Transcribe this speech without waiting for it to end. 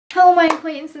Hello my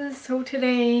acquaintances, so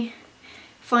today,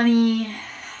 funny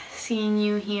seeing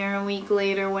you here a week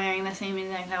later wearing the same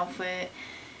exact outfit,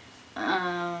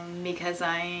 because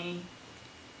I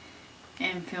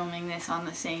am filming this on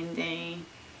the same day.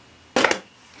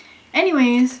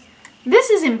 Anyways, this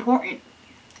is important.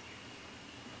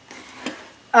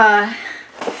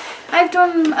 I've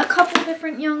done a couple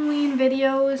different Young Lean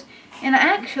videos, and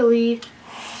actually,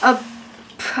 a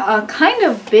kind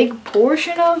of big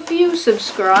portion of you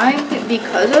subscribed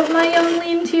because of my Young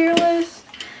Lean tier list,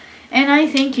 and I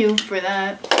thank you for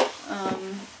that.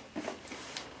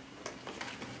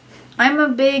 I'm a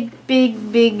big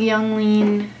Young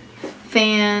Lean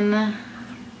fan.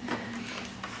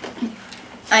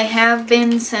 I have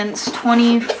been since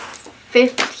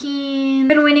 2015. I've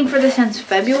been waiting for this since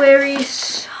February,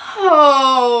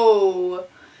 so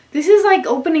this is like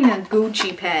opening a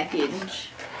Gucci package.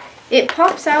 It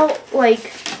pops out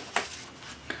like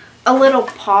a little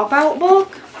pop-out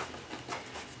book,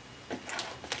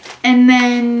 and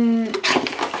then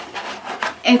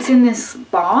it's in this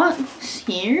box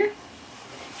here.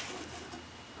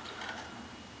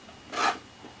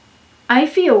 I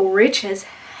feel rich as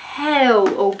hell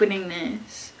opening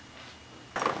this,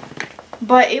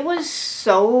 but it was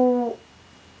so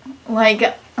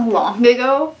like long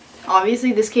ago.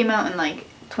 Obviously this came out in like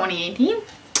 2018.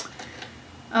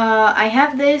 I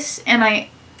have this, and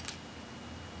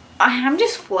I'm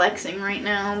just flexing right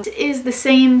now. This is the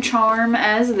same charm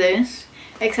as this,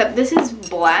 except this is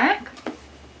black.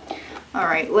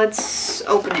 Alright, let's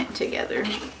open it together.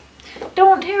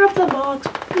 Don't tear up the box,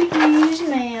 please,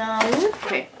 ma'am.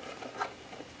 Okay.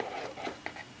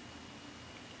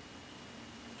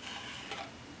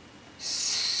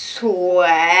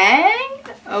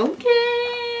 Swag? Okay.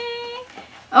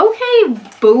 Okay,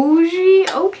 bougie.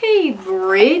 Okay,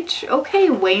 rich. Okay,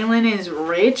 Waylon is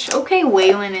rich. Okay,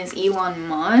 Waylon is Elon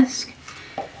Musk.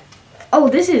 Oh,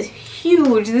 this is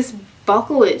huge. This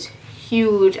buckle is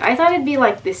huge. I thought it'd be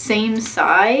like the same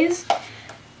size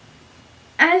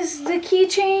as the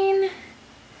keychain.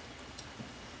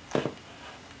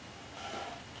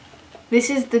 This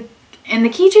is and the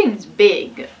keychain's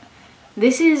big.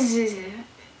 This is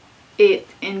it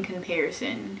in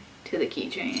comparison to the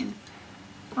keychain.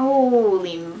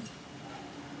 Holy.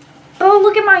 Oh,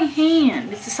 look at my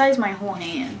hand. It's the size of my whole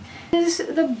hand. This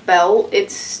is the belt.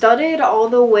 It's studded all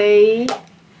the way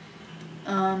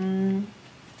along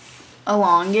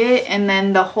it, and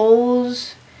then the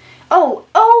holes.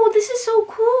 Oh, this is so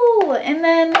cool. And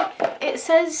then it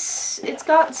says it's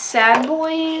got Sad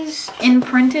Boys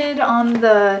imprinted on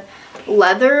the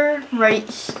leather right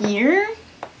here.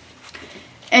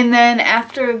 And then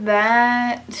after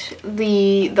that,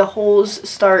 the holes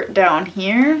start down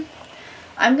here.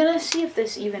 I'm gonna see if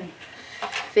this even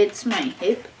fits my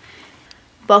hip.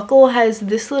 Buckle has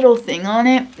this little thing on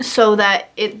it so that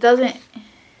it doesn't,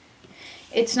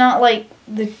 it's not like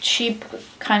the cheap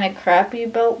kind of crappy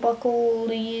belt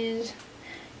buckles.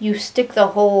 You stick the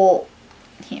hole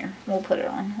here. We'll put it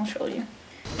on. I'll show you.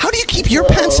 How do you keep your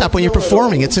pants up when you're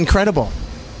performing? It's incredible.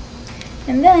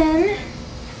 And then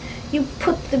you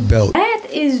put the belt. That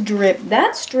is drip.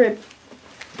 That's drip.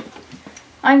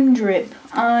 I'm drip.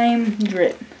 I'm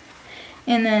drip.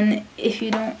 And then if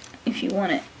you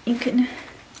want it, you can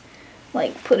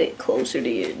like put it closer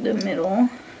to the middle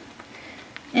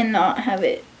and not have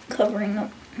it covering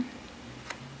up.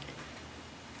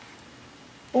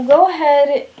 We'll go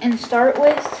ahead and start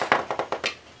with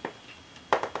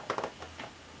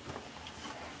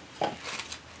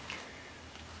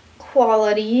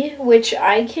quality, which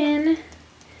I can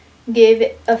give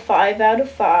a 5 out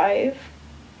of 5.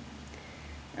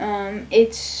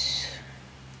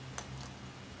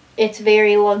 It's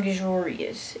very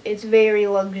luxurious. It's very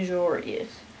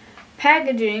luxurious.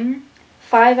 Packaging,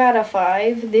 5 out of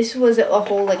 5. This was a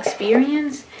whole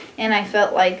experience, and I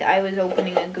felt like I was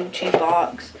opening a Gucci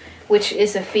box, which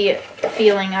is a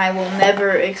feeling I will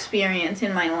never experience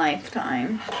in my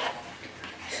lifetime.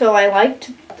 So I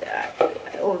liked that.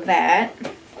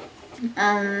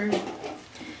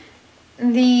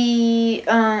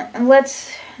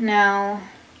 Let's now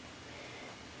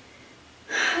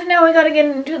we gotta get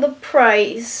into the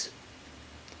price.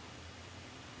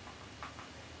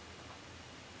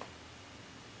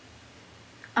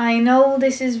 I know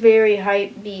this is very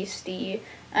hype beastie.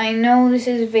 I know this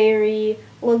is very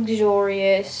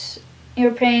luxurious.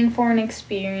 You're paying for an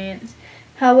experience.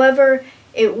 However,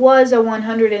 it was a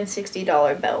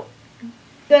 $160 belt. I'm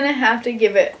gonna have to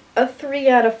give it a 3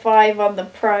 out of 5 on the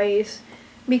price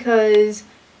because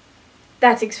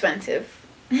that's expensive.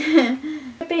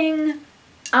 Shipping,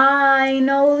 I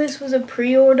know this was a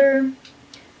pre-order,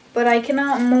 But I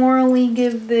cannot morally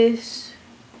give this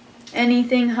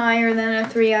anything higher than a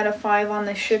 3 out of 5 on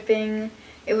the shipping.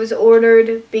 It was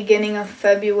ordered beginning of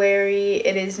February.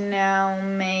 It is now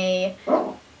May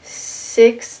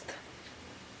 6th.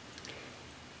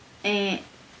 And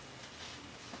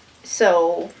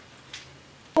so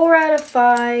 4 out of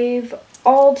 5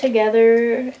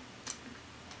 altogether.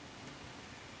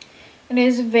 It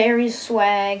is very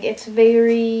swag. It's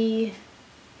very,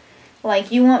 like,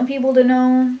 you want people to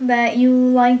know that you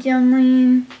like Young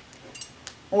Lean?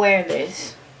 Wear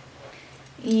this.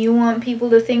 You want people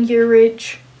to think you're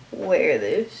rich? Wear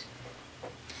this.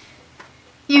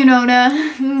 You know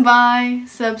that. Bye.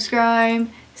 Subscribe.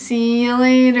 See you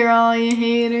later, all you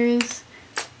haters.